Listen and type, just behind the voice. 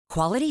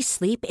Quality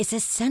sleep is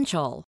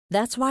essential.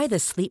 That's why the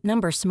Sleep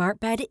Number Smart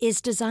Bed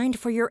is designed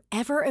for your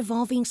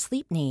ever-evolving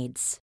sleep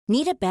needs.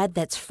 Need a bed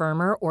that's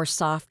firmer or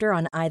softer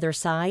on either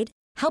side?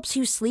 Helps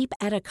you sleep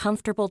at a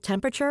comfortable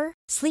temperature?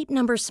 Sleep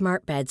Number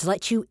Smart Beds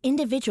let you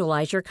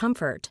individualize your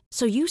comfort,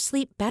 so you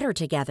sleep better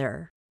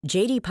together.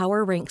 J.D.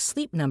 Power ranks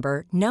Sleep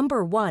Number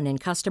number 1 in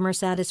customer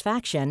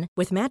satisfaction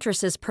with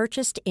mattresses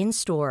purchased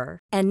in-store.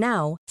 And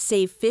now,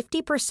 save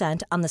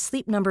 50% on the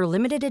Sleep Number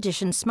Limited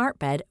Edition Smart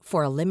Bed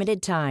for a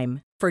limited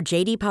time. For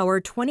J.D. Power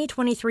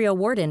 2023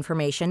 award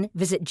information,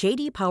 visit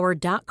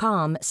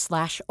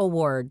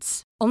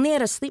jdpower.com/awards. Only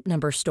at a Sleep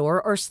Number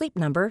store or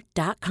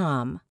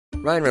sleepnumber.com.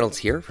 Ryan Reynolds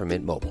here from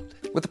Mint Mobile.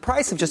 With the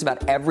price of just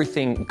about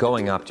everything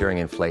going up during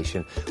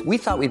inflation, we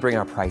thought we'd bring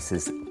our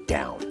prices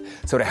down.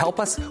 So to help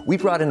us, we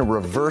brought in a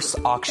reverse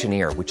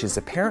auctioneer, which is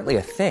apparently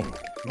a thing.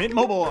 Mint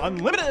Mobile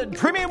Unlimited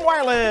Premium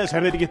Wireless. How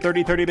to get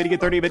 30, 30, bit to get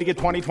 30, bit to get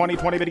 20, 20,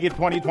 20, bit to get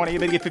 20, 20,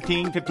 bit to get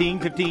 15, 15,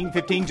 15,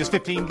 15, just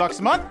 $15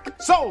 a month?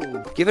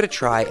 Sold! Give it a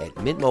try at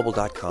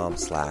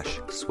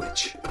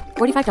mintmobile.com/switch.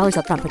 $45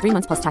 up front for 3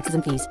 months plus taxes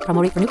and fees.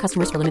 Promo rate for new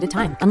customers for limited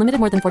time. Unlimited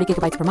more than 40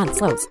 gigabytes per month.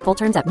 Slows full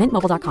terms at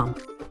mintmobile.com.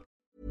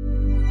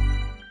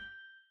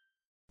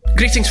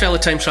 Greetings, fellow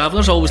time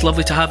travellers. Always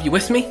lovely to have you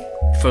with me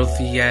for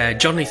the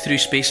journey through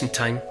space and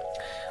time.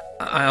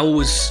 I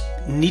always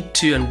need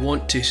to and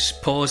want to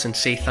pause and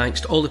say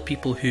thanks to all the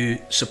people who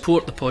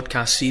support the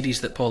podcast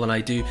series that Paul and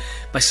I do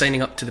by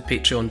signing up to the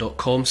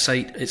patreon.com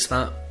site. It's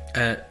that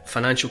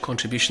financial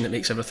contribution that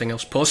makes everything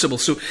else possible.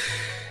 So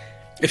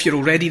if you're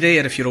already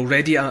there, if you're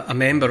already a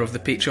member of the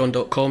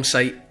patreon.com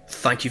site,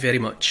 thank you very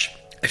much.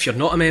 If you're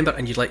not a member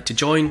and you'd like to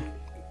join,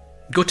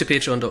 go to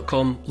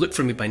patreon.com, look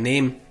for me by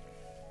name,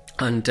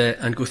 and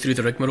go through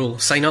the rigmarole.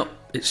 Sign up.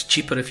 It's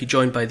cheaper if you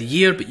join by the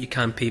year, but you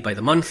can pay by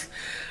the month.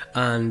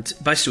 And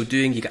by so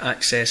doing, you get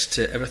access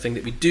to everything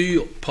that we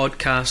do,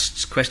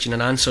 podcasts, question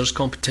and answers,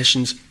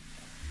 competitions,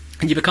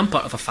 and you become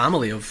part of a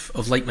family of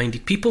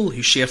like-minded people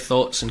who share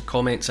thoughts and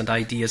comments and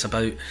ideas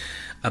about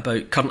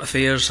current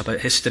affairs, about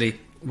history.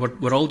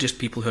 We're all just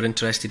people who are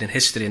interested in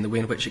history and the way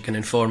in which it can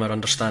inform our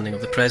understanding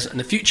of the present and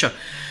the future.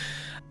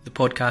 The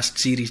podcast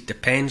series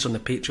depends on the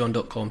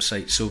patreon.com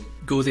site, so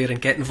go there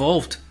and get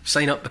involved.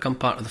 Sign up, become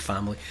part of the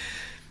family.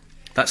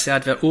 That's the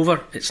advert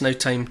over. It's now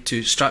time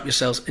to strap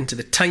yourselves into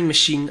the time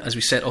machine as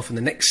we set off on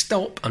the next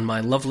stop on my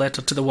love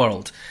letter to the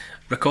world.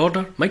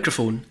 Recorder,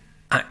 microphone,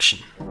 action.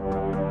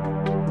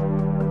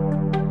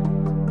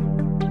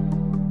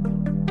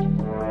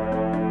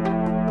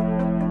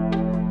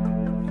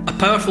 A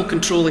powerful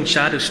controlling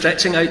shadow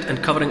stretching out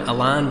and covering a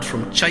land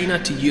from China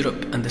to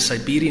Europe and the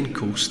Siberian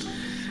coast.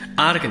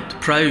 Arrogant,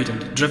 proud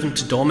and driven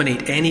to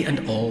dominate any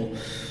and all.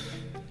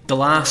 The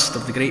last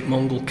of the great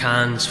Mongol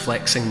Khans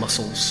flexing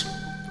muscles.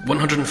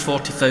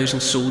 140,000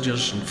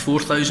 soldiers and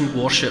 4,000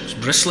 warships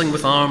bristling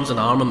with arms and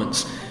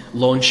armaments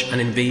launch an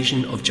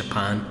invasion of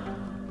Japan.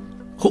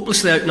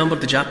 Hopelessly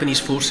outnumbered, the Japanese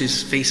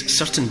forces face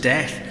certain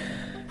death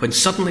when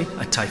suddenly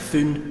a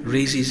typhoon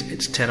raises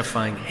its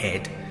terrifying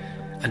head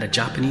and a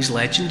Japanese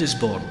legend is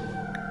born.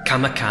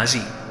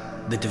 Kamikaze,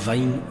 the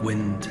divine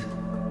wind.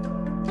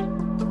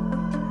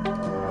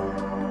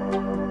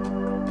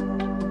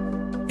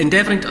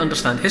 Endeavouring to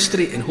understand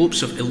history in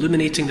hopes of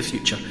illuminating the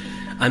future.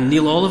 I'm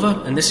Neil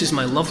Oliver, and this is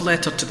my love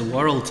letter to the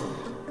world.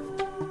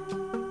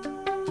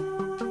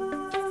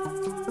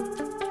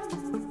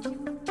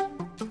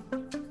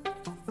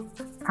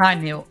 Hi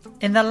Neil.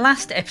 In the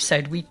last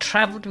episode, we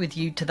travelled with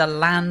you to the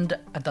land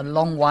of the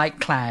long white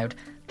cloud,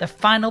 the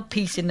final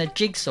piece in the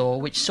jigsaw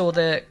which saw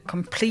the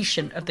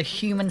completion of the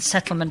human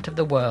settlement of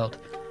the world.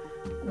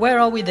 Where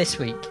are we this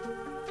week?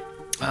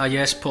 Ah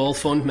yes, Paul,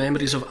 fond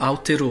memories of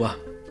Aotearoa,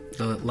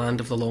 the land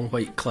of the long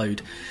white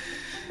cloud.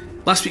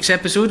 Last week's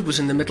episode was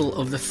in the middle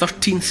of the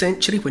 13th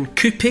century when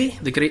Coupe,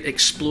 the great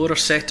explorer,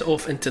 set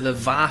off into the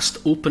vast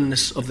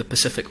openness of the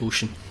Pacific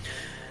Ocean.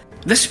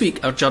 This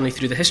week our journey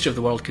through the history of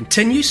the world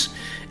continues.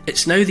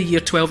 It's now the year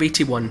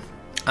 1281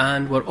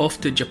 and we're off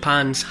to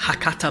Japan's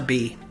Hakata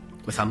Bay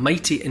with a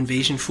mighty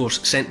invasion force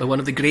sent by one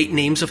of the great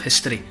names of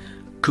history,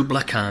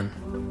 Kublai Khan.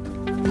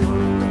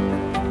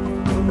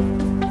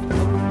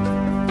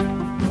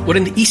 We're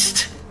in the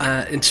east,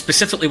 and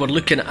specifically we're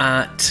looking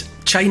at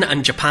China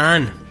and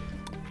Japan.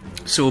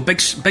 So big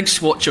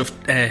swatch of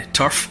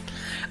turf,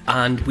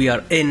 and we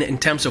are in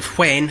terms of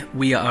when,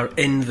 we are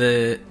in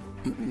the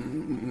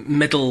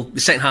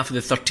second half of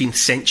the 13th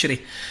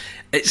century.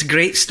 It's a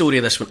great story,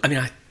 this one. I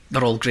mean,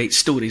 they're all great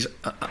stories,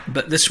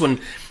 but this one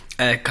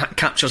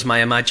captures my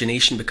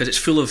imagination because it's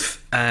full of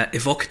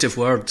evocative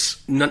words.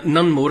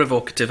 None more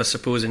evocative, I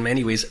suppose, in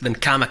many ways, than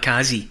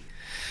kamikaze.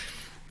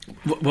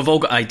 We've all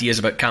got ideas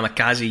about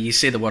kamikaze. You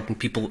say the word and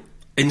people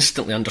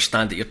instantly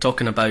understand that you're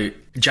talking about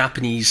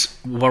Japanese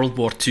World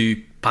War II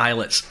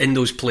pilots in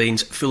those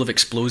planes full of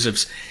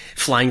explosives,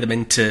 flying them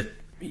into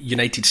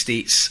United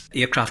States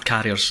aircraft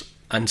carriers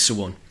and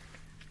so on.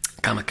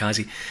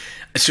 Kamikaze.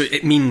 So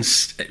it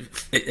means,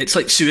 it's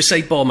like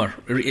suicide bomber.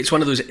 It's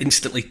one of those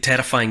instantly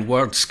terrifying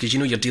words because you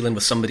know you're dealing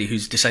with somebody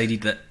who's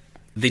decided that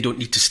they don't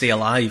need to stay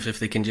alive if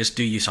they can just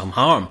do you some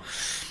harm.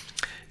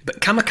 But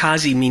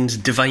kamikaze means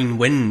divine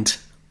wind.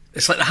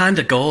 It's like the hand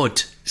of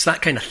God. It's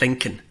that kind of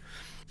thinking.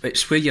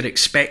 It's where you're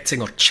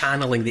expecting or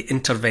channeling the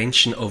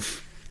intervention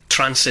of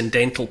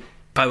transcendental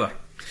power.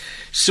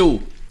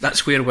 So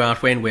that's where we are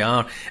when we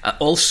are.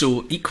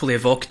 Also equally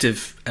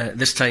evocative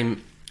this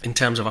time in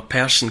terms of a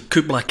person,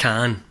 Kublai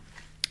Khan.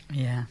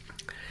 Yeah.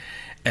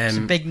 It's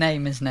a big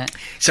name, isn't it?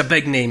 It's a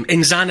big name.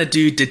 In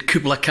Xanadu did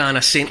Kublai Khan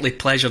a saintly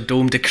pleasure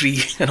dome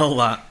decree and all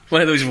that.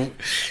 One of those,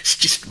 it's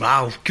just,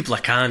 wow, Kublai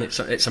Khan,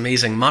 it's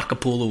amazing. Marco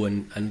Polo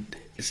and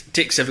it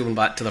takes everyone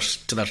back to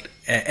their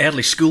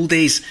early school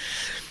days.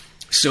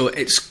 So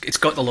it's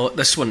got a lot,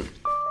 this one.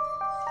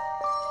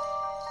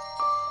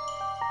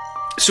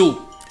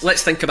 So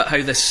let's think about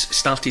how this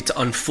started to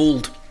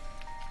unfold.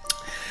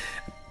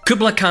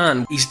 Kublai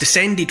Khan, he's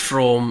descended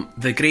from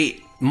the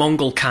great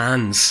Mongol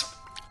Khans.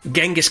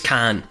 Genghis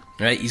Khan,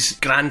 right? He's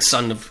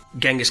grandson of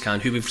Genghis Khan,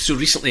 who we've so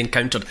recently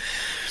encountered.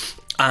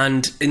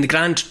 And in the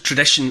grand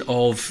tradition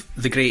of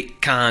the great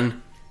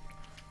Khan,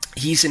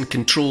 he's in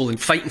control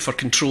and fighting for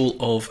control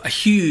of a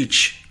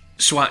huge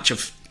swatch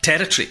of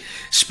territory,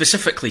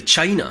 specifically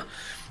China.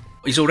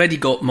 He's already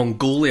got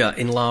Mongolia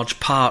in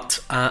large part,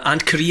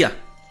 and Korea.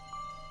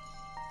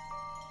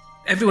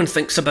 Everyone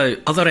thinks about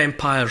other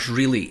empires,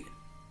 really,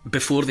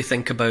 before they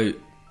think about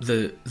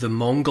the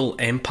Mongol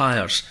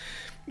empires.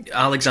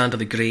 Alexander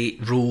the Great,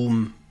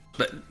 Rome.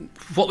 But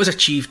what was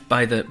achieved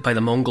by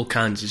the Mongol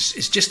Khans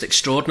is just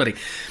extraordinary.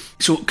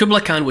 So Kublai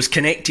Khan was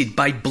connected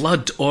by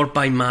blood or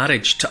by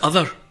marriage to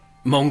other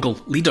Mongol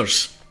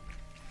leaders.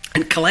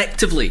 And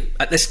collectively,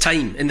 at this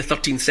time, in the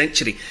 13th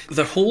century,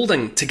 they're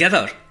holding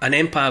together an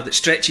empire that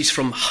stretches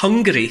from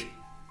Hungary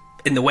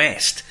in the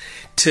west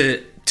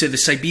to the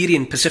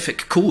Siberian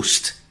Pacific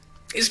coast.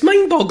 It's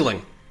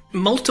mind-boggling.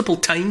 Multiple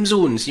time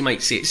zones, you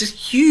might say. It's this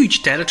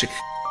huge territory.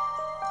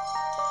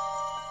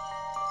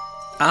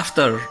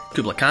 After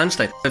Kublai Khan's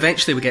time,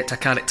 eventually we get to a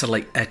character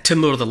like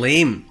Timur the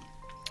Lame,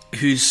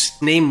 whose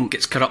name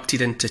gets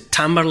corrupted into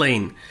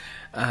Tamerlane,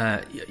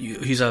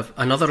 who's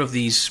another of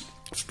these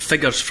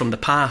figures from the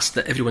past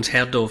that everyone's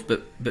heard of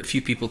but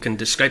few people can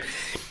describe.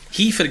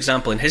 He, for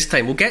example, in his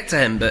time, we'll get to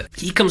him, but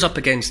he comes up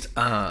against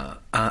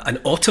an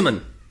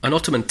Ottoman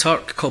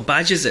Turk called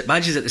Bajazet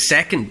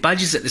II.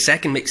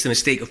 Bajazet II makes the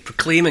mistake of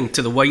proclaiming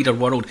to the wider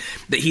world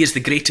that he is the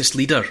greatest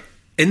leader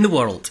in the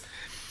world.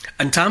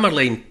 And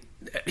Tamerlane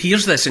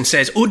hears this and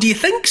says, "Oh, do you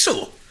think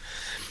so?"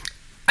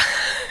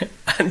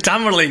 And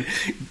Tamerlane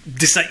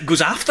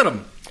goes after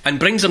him and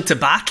brings him to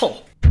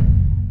battle.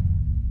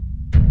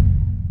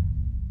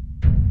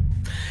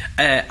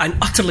 And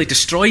utterly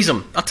destroys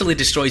him, utterly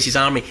destroys his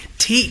army,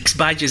 takes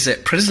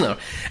Bajazet prisoner,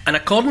 and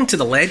according to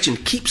the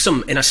legend, keeps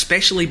him in a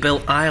specially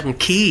built iron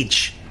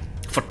cage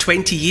for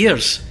 20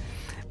 years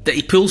that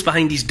he pulls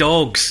behind his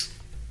dogs.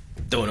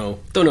 Don't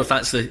know if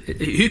that's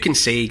who can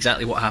say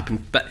exactly what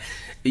happened, but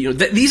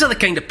these are the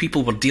kind of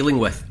people we're dealing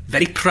with.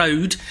 Very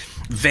proud,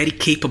 very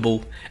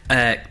capable,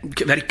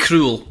 very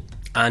cruel,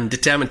 and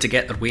determined to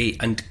get their way.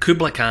 And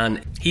Kublai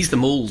Khan, he's the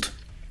mould.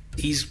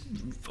 He's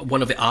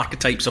one of the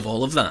archetypes of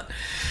all of that.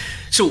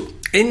 So,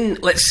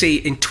 let's say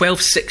in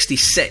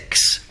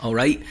 1266, all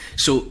right.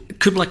 So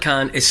Kublai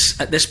Khan is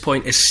at this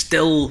point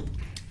still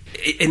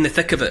in the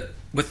thick of it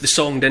with the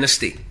Song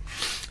dynasty.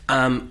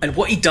 And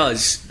what he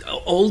does,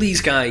 all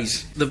these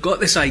guys, they've got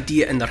this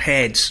idea in their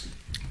heads.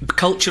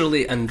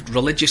 Culturally and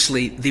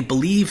religiously, they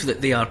believe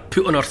that they are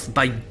put on earth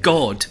by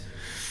God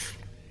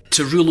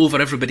to rule over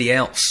everybody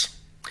else.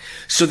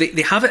 So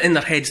they have it in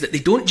their heads that they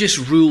don't just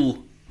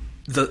rule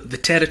the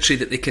territory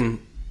that they can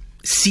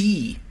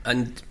see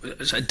and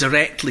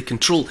directly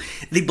control.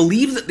 They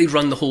believe that they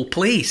run the whole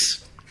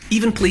place,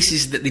 even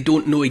places that they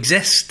don't know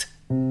exist.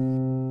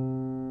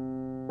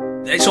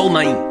 It's all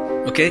mine,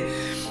 okay?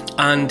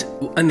 And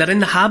they're in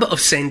the habit of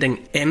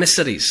sending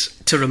emissaries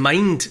to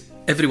remind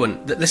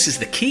everyone that this is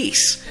the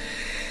case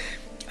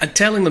and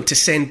telling them to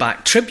send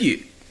back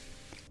tribute.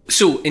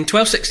 So in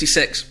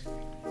 1266,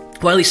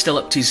 while he's still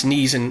up to his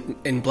knees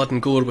in blood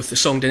and gore with the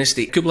Song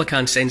dynasty, Kublai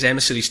Khan sends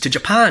emissaries to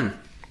Japan,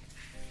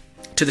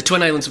 to the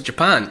Twin Islands of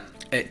Japan,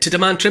 to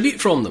demand tribute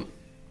from them.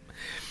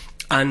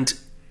 And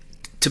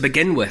to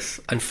begin with,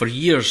 and for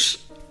years,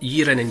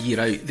 year in and year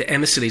out, the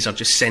emissaries are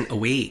just sent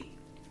away,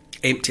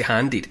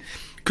 empty-handed.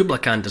 Kublai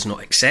Khan does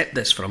not accept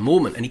this for a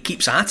moment, and he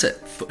keeps at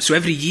it. So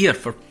every year,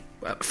 for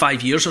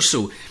 5 years or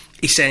so,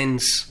 he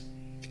sends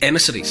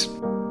emissaries.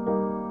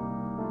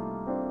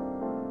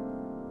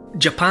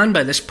 Japan,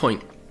 by this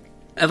point,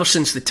 ever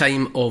since the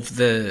time of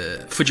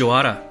the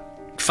Fujiwara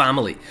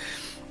family,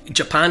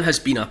 Japan has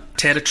been a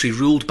territory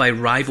ruled by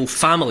rival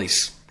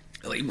families,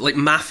 like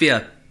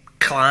mafia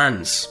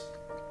clans,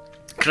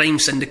 crime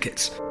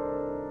syndicates.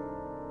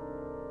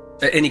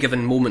 At any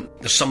given moment,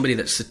 there's somebody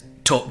that's the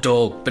top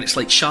dog, but it's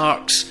like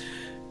sharks,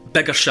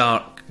 bigger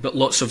shark, but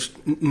lots of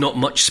not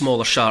much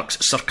smaller sharks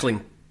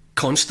circling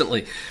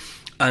constantly.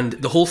 And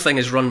the whole thing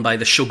is run by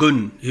the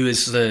shogun, who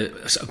is the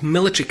sort of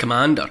military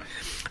commander.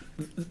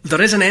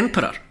 There is an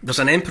emperor. There's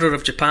an emperor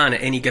of Japan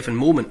at any given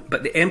moment,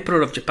 but the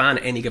emperor of Japan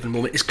at any given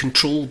moment is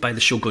controlled by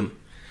the shogun.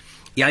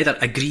 he either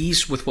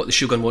agrees with what the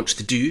shogun wants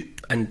to do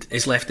and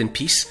is left in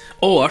peace,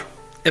 or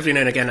every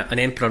now and again an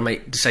emperor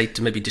might decide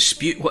to maybe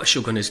dispute what a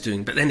shogun is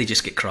doing, but then they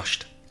just get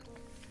crushed.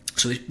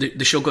 So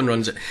the shogun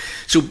runs it.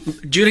 So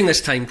during this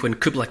time when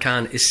Kublai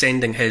Khan is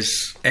sending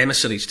his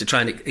emissaries to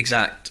try and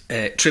exact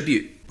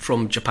tribute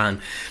from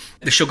Japan,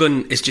 the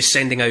shogun is just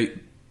sending out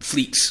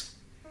fleets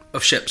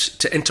of ships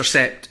to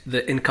intercept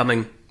the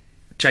incoming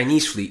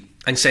Chinese fleet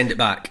and send it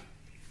back.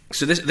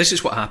 So this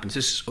is what happens.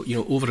 This is,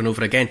 over and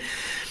over again.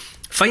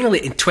 Finally,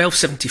 in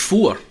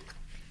 1274,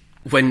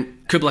 when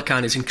Kublai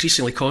Khan is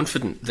increasingly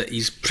confident that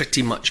he's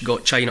pretty much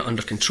got China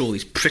under control,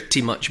 he's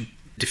pretty much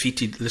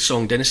defeated the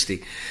Song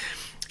dynasty,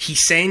 he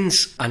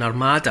sends an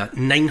armada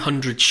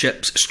 900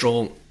 ships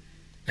strong.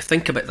 Now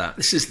think about that.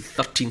 This is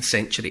the 13th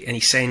century, and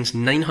he sends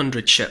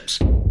 900 ships.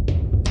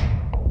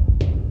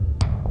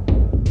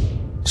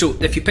 So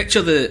if you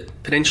picture the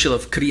peninsula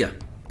of Korea,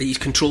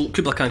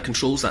 Kublai Khan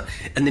controls that,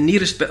 and the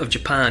nearest bit of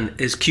Japan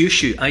is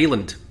Kyushu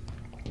Island.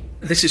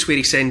 This is where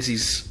he sends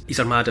his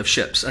armada of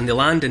ships, and they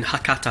land in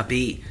Hakata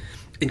Bay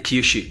in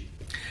Kyushu.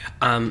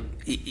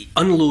 He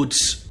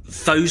unloads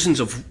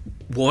thousands of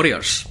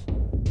warriors.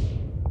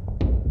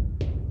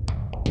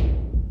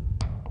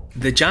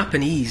 The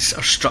Japanese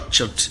are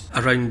structured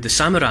around the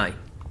samurai,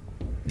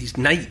 these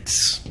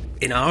knights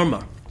in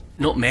armour,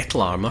 not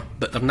metal armour,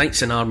 but they're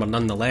knights in armour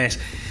nonetheless.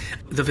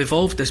 They've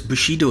evolved this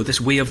Bushido, this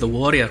way of the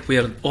warrior,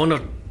 where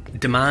honour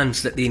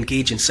demands that they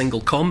engage in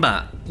single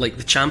combat, like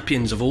the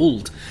champions of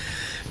old.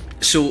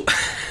 So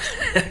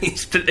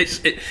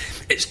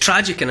it's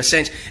tragic in a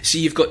sense. So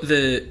you've got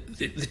the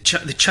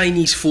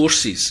Chinese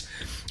forces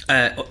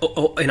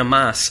in a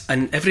mass,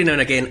 and every now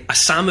and again a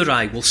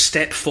samurai will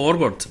step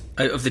forward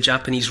out of the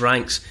Japanese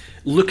ranks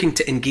looking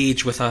to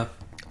engage with an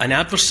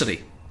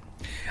adversary,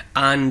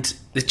 and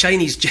the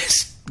Chinese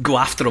just go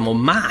after him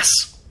en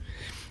masse.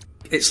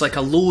 It's like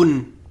a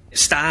lone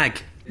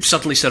stag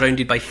suddenly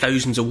surrounded by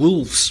thousands of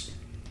wolves.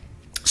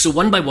 So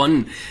one by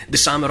one, the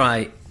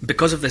samurai,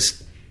 because of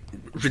this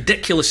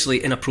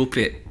ridiculously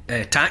inappropriate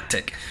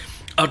tactic,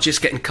 are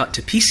just getting cut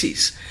to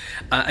pieces,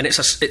 and it's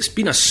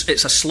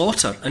a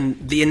slaughter,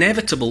 and the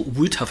inevitable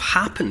would have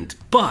happened.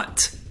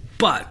 But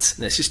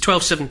this is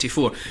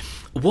 1274.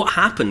 What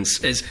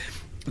happens is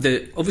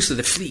obviously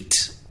the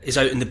fleet is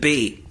out in the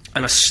bay,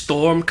 and a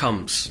storm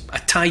comes, a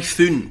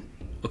typhoon,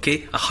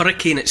 a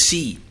hurricane at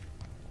sea.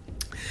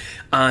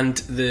 And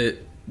the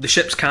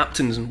ship's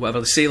captains and whatever,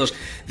 the sailors,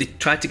 they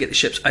try to get the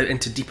ships out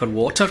into deeper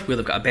water where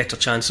they've got a better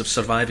chance of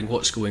surviving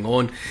what's going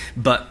on,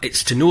 but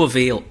it's to no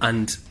avail,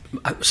 and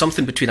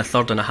something between a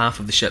third and a half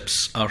of the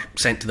ships are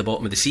sent to the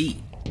bottom of the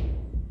sea.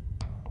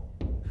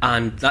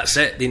 And that's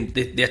it.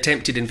 The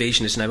attempted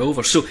invasion is now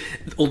over. So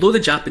although the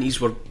Japanese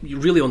were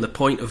really on the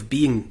point of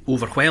being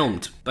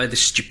overwhelmed by the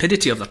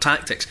stupidity of their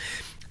tactics,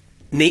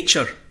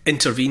 nature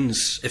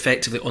intervenes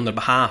effectively on their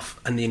behalf,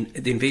 and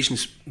the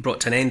invasion's brought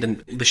to an end,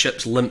 and the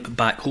ships limp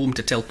back home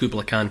to tell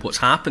Kublai Khan what's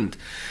happened.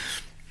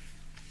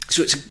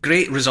 So it's a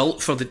great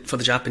result for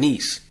the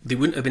Japanese. They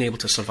wouldn't have been able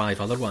to survive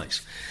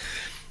otherwise.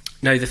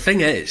 Now the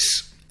thing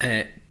is,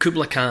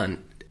 Kublai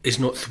Khan is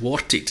not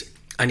thwarted,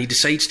 and he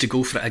decides to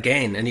go for it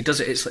again, and he does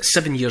it. It's like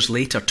 7 years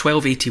later,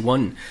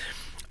 1281,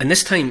 and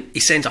this time he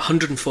sends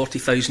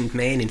 140,000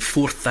 men in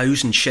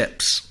 4,000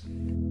 ships.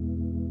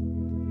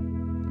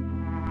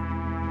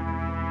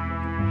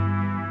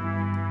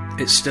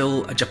 It's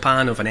still a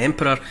Japan of an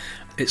emperor.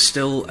 It's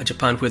still a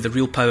Japan where the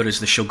real power is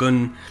the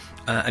shogun,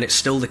 and it's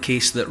still the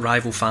case that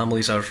rival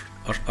families are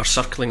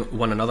circling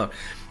one another.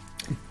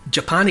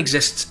 Japan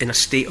exists in a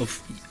state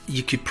of,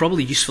 you could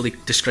probably usefully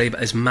describe it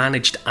as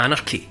managed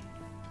anarchy.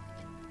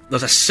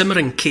 There's a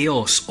simmering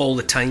chaos all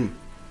the time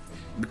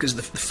because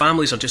the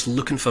families are just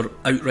looking for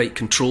outright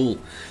control,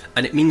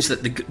 and it means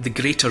that the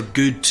greater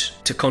good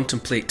to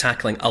contemplate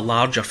tackling a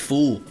larger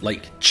foe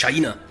like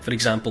China, for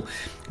example,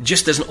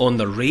 just isn't on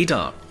their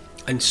radar.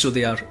 And so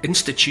they are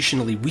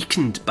institutionally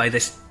weakened by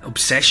this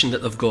obsession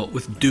that they've got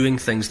with doing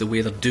things the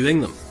way they're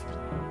doing them.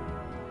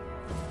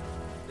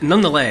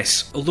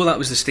 Nonetheless, although that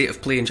was the state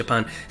of play in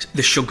Japan,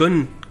 the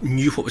shogun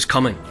knew what was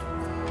coming.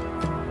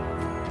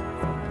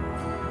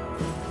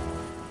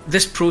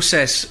 This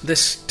process,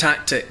 this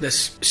tactic,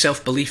 this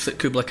self-belief that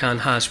Kublai Khan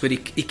has, where he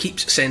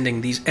keeps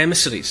sending these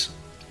emissaries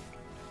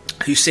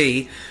who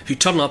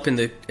turn up in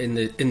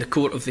the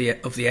court of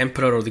the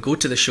emperor, or they go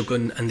to the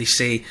shogun and they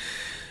say,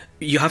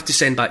 you have to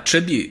send back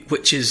tribute,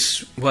 which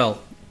is,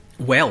 well,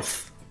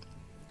 wealth,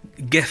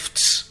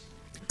 gifts,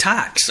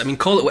 tax. I mean,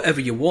 call it whatever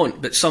you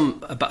want, but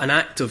an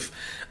act of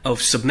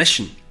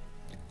submission,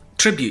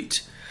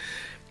 tribute.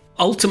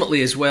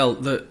 Ultimately, as well,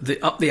 the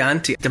up the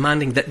ante,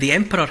 demanding that the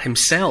emperor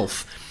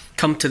himself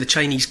come to the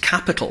Chinese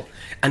capital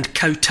and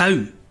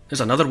kowtow.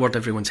 There's another word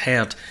everyone's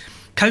heard.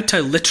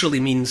 Kowtow literally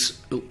means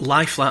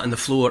lie flat on the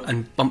floor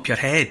and bump your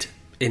head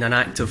in an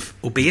act of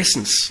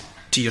obeisance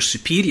to your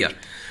superior.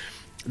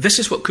 This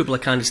is what Kublai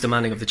Khan is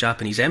demanding of the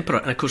Japanese emperor,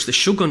 and of course the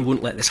shogun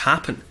won't let this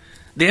happen.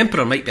 The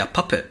emperor might be a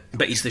puppet,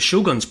 but he's the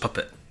shogun's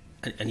puppet,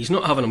 and he's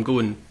not having him go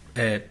and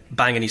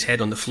banging his head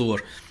on the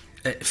floor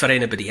for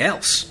anybody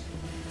else.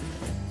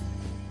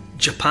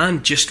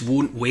 Japan just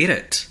won't wear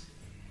it.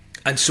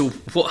 And so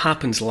what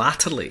happens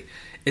laterally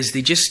is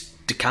they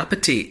just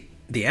decapitate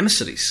the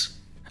emissaries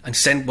and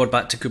send word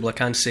back to Kublai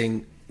Khan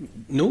saying,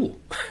 no,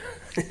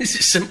 this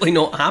is simply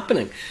not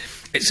happening.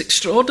 It's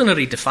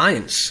extraordinary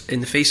defiance in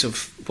the face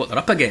of what they're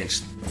up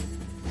against.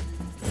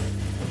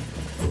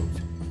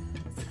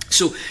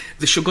 So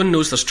the shogun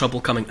knows there's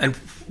trouble coming, and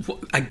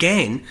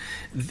again,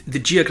 the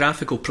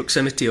geographical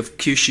proximity of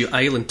Kyushu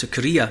Island to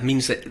Korea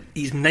means that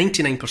he's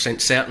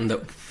 99% certain that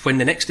when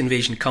the next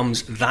invasion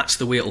comes, that's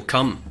the way it'll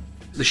come.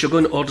 The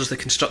shogun orders the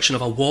construction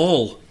of a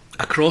wall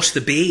across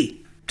the bay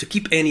to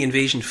keep any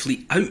invasion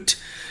fleet out.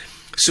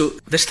 So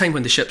this time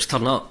when the ships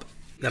turn up,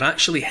 they're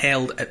actually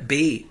held at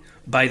bay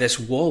by this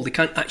wall. They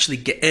can't actually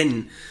get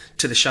in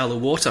to the shallow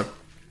water.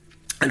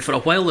 And for a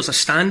while there's a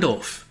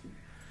standoff.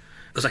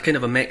 There's a kind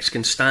of a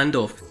Mexican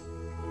standoff.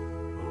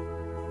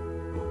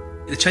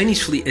 The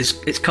Chinese fleet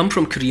it's come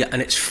from Korea,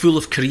 and it's full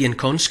of Korean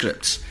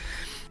conscripts.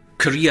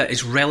 Korea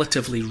is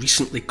relatively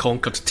recently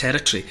conquered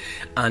territory,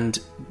 and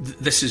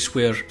this is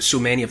where so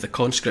many of the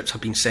conscripts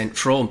have been sent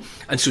from.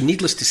 And so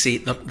needless to say,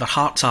 their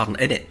hearts aren't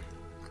in it.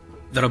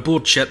 They're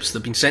aboard ships,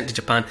 they've been sent to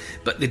Japan,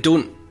 but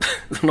they're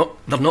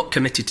not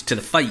committed to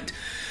the fight.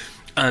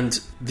 And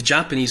the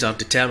Japanese are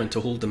determined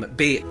to hold them at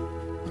bay.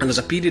 And there's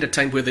a period of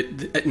time where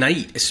at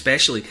night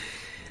especially,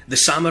 the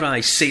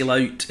samurai sail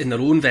out in their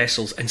own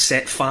vessels and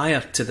set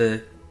fire to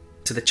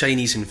the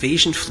Chinese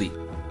invasion fleet.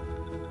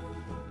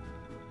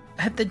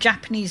 Have the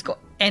Japanese got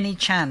any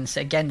chance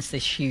against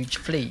this huge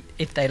fleet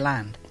if they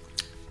land?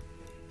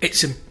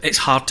 It's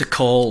hard to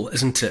call,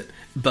 isn't it?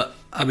 But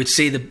I would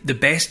say the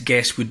best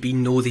guess would be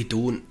no, they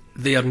don't.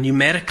 They are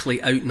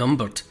numerically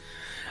outnumbered.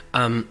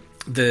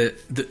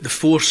 The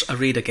force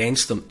arrayed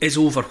against them is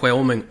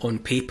overwhelming on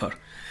paper,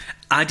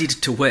 added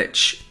to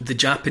which the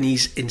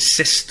Japanese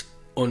insist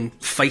on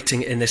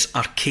fighting in this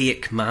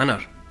archaic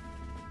manner.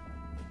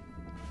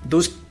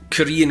 Those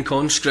Korean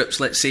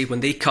conscripts, let's say, when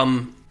they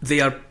come, they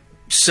are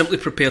simply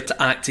prepared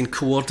to act in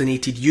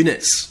coordinated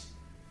units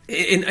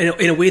in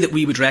a way that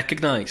we would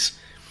recognise.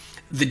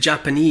 The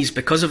Japanese,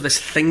 because of this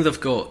thing they've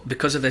got,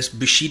 because of this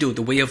Bushido,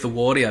 the way of the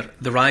warrior,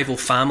 the rival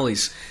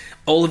families,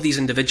 all of these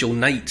individual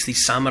knights,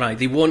 these samurai,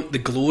 they want the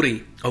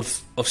glory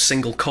of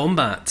single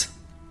combat.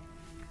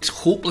 It's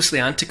hopelessly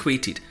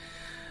antiquated.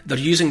 They're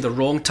using the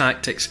wrong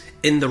tactics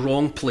in the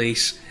wrong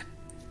place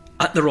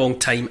at the wrong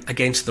time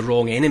against the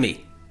wrong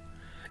enemy.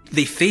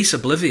 They face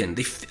oblivion.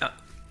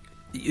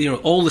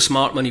 All the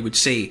smart money would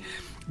say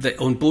that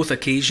on both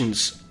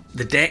occasions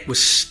the deck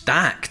was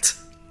stacked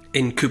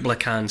in Kublai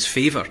Khan's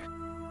favour.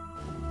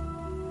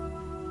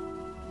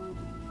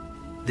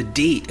 The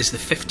date is the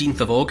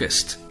 15th of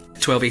August,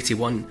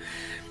 1281.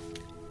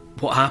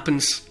 What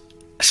happens?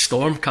 A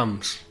storm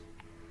comes.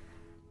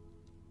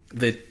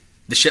 The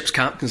ship's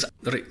captains,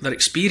 they're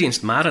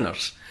experienced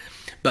mariners,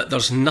 but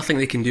there's nothing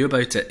they can do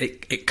about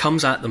it. It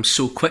comes at them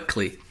so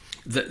quickly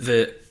that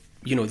the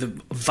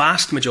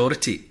vast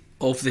majority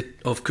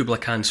of Kublai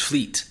Khan's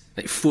fleet,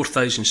 like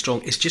 4,000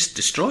 strong, is just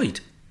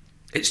destroyed.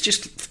 It's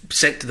just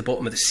sent to the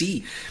bottom of the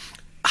sea.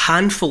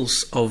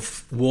 Handfuls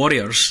of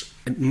warriors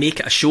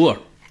make it ashore,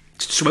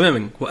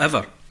 swimming,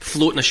 whatever,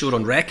 floating ashore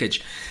on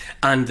wreckage,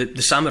 and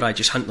the samurai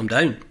just hunt them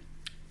down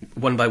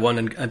one by one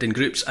and in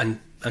groups and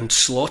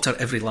slaughter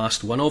every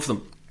last one of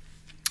them.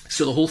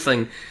 So the whole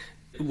thing,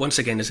 once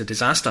again, is a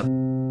disaster.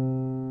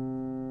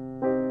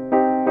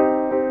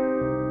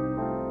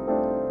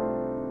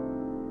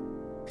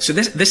 So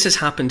this has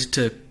happened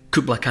to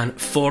Kublai Khan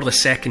for the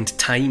second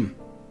time.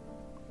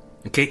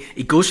 Okay,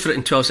 he goes for it in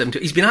 1272.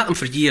 He's been at them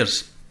for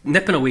years,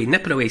 nipping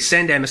away,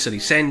 send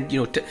emissaries,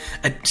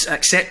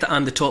 accept that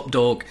I'm the top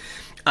dog.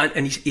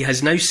 And he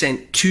has now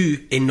sent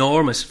two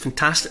enormous,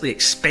 fantastically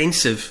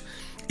expensive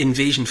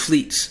invasion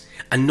fleets,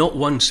 and not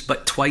once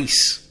but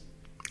twice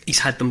he's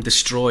had them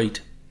destroyed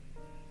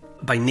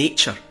by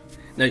nature.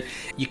 Now,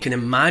 you can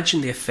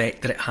imagine the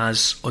effect that it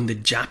has on the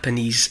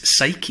Japanese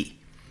psyche.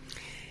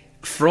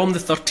 From the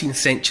 13th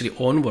century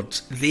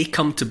onwards, they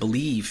come to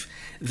believe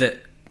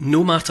that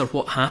no matter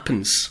what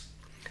happens,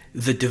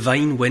 the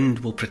divine wind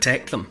will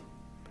protect them.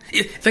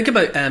 Think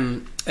about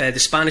the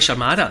Spanish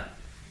Armada.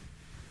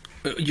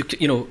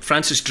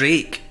 Francis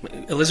Drake,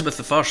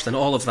 Elizabeth I, and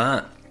all of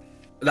that.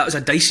 That was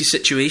a dicey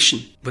situation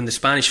when the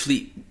Spanish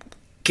fleet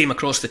came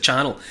across the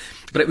channel,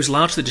 but it was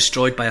largely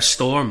destroyed by a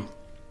storm.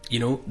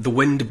 The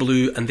wind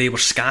blew and they were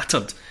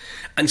scattered.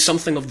 And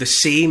something of the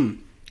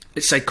same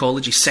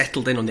psychology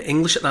settled in on the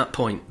English at that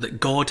point, that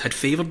God had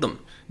favoured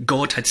them.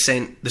 God had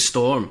sent the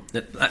storm.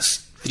 That's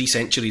 3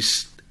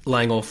 centuries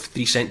lying off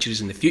 3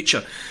 centuries in the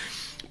future.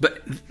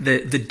 But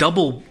the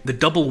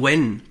double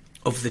win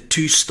of the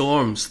two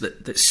storms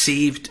that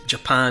saved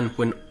Japan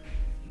when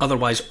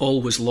otherwise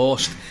all was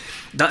lost,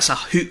 that's a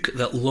hook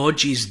that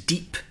lodges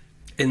deep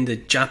in the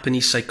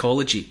Japanese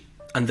psychology,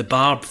 and the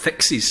barb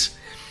fixes,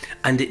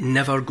 and it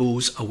never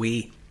goes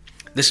away.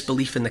 This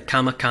belief in the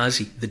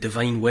Kamikaze, the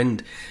divine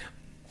wind,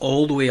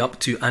 all the way up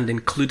to and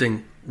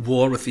including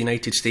war with the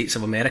United States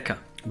of America,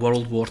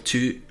 World War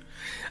II.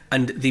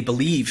 And they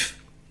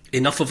believe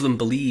enough of them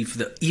believe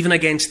that even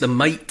against the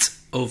might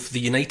of the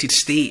United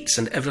States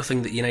and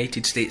everything that the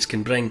United States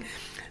can bring,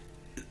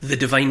 the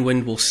divine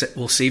wind will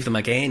save them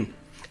again.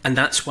 And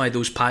that's why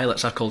those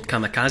pilots are called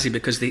kamikaze,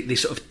 because they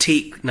sort of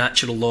take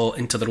natural law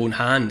into their own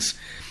hands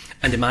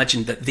and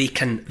imagine that they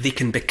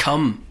can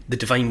become the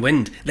divine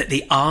wind, that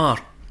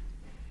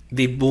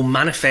they will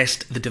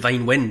manifest the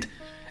divine wind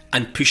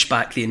and push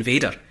back the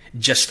invader,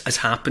 just as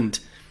happened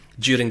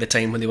during the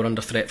time when they were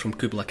under threat from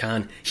Kublai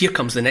Khan. Here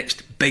comes the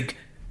next big,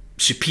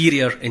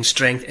 superior in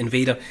strength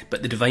invader,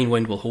 but the divine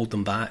wind will hold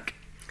them back.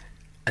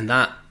 And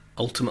that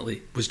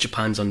ultimately was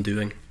Japan's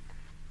undoing.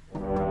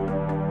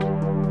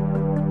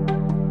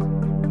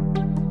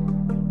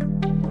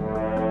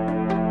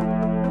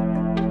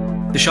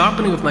 The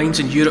sharpening of minds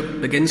in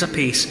Europe begins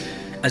apace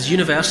as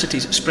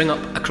universities spring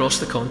up across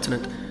the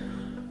continent.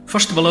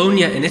 First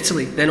Bologna in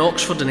Italy, then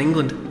Oxford in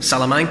England,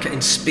 Salamanca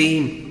in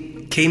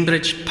Spain,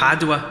 Cambridge,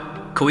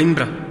 Padua,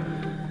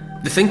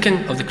 Coimbra. The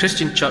thinking of the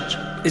Christian Church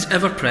is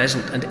ever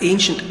present, and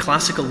ancient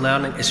classical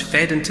learning is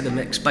fed into the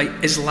mix by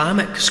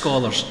Islamic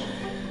scholars.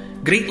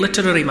 Great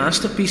literary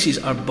masterpieces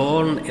are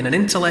born in an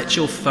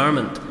intellectual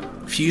ferment,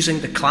 fusing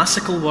the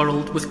classical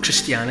world with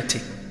Christianity.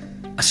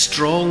 A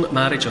strong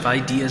marriage of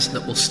ideas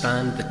that will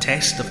stand the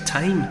test of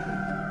time.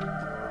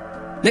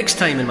 Next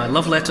time in my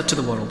love letter to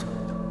the world.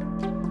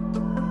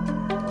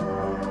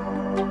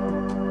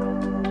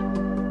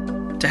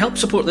 To help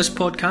support this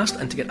podcast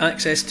and to get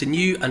access to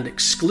new and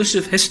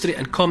exclusive history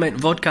and comment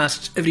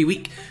vodcasts every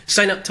week,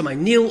 sign up to my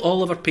Neil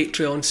Oliver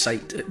Patreon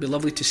site. It'd be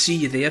lovely to see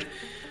you there.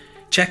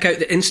 Check out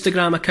the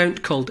Instagram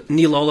account called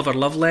Neil Oliver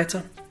Love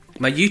Letter.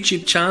 My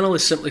YouTube channel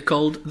is simply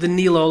called The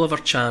Neil Oliver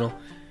Channel.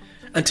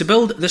 And to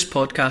build this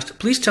podcast,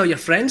 please tell your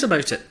friends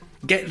about it.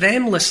 Get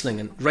them listening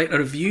and write a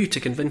review to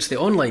convince the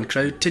online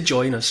crowd to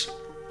join us.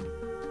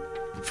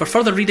 For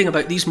further reading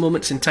about these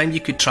moments in time,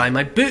 you could try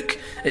my book.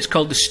 It's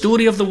called The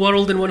Story of the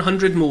World in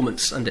 100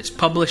 Moments, and it's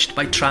published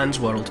by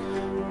Transworld.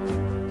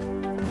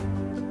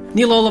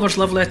 Neil Oliver's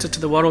Love Letter to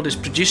the World is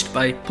produced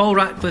by Paul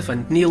Ratcliffe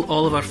and Neil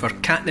Oliver for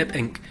Catnip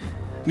Inc.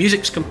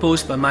 Music's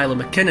composed by Milo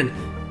McKinnon.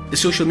 The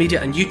social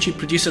media and YouTube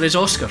producer is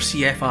Oscar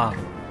CFR.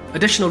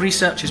 Additional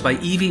research is by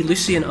Evie,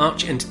 Lucian,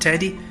 Archie and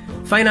Teddy.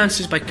 Finance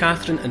is by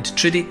Catherine and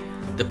Trudy.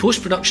 The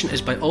post-production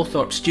is by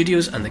Althorpe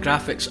Studios and the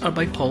graphics are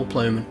by Paul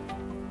Plowman.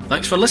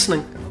 Thanks for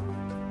listening.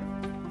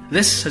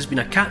 This has been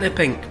a Catnip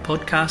Inc.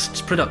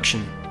 Podcasts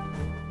production.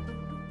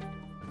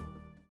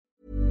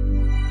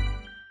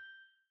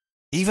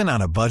 Even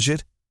on a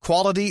budget,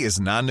 quality is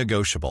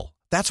non-negotiable.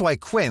 That's why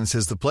Quince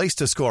is the place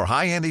to score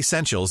high-end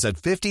essentials at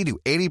 50 to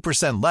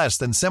 80% less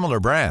than similar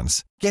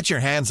brands. Get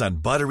your hands on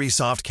buttery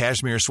soft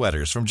cashmere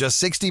sweaters from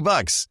just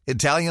 $60,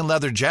 Italian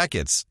leather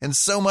jackets, and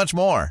so much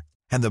more.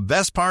 And the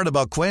best part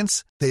about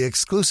Quince, they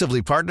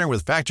exclusively partner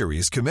with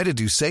factories committed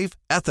to safe,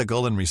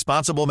 ethical, and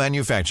responsible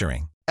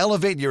manufacturing.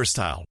 Elevate your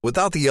style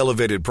without the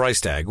elevated price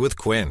tag with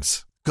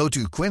Quince. Go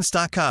to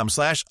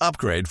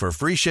quince.com/upgrade for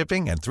free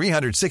shipping and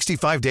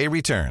 365-day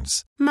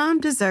returns.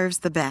 Mom deserves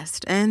the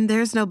best, and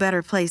there's no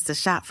better place to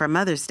shop for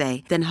Mother's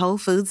Day than Whole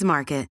Foods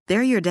Market.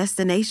 They're your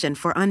destination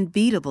for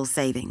unbeatable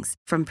savings,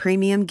 from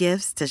premium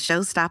gifts to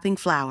show-stopping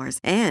flowers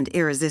and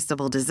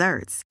irresistible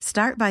desserts.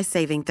 Start by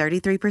saving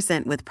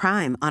 33% with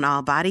Prime on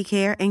all body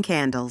care and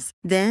candles.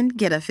 Then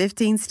get a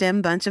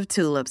 15-stem bunch of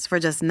tulips for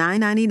just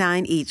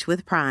 $9.99 each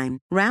with Prime.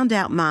 Round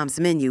out Mom's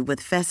menu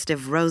with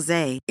festive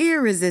rosé,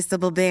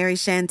 irresistible berry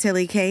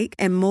chantilly cake,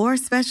 and more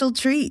special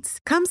treats.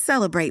 Come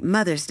celebrate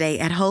Mother's Day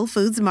at Whole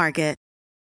Foods Market.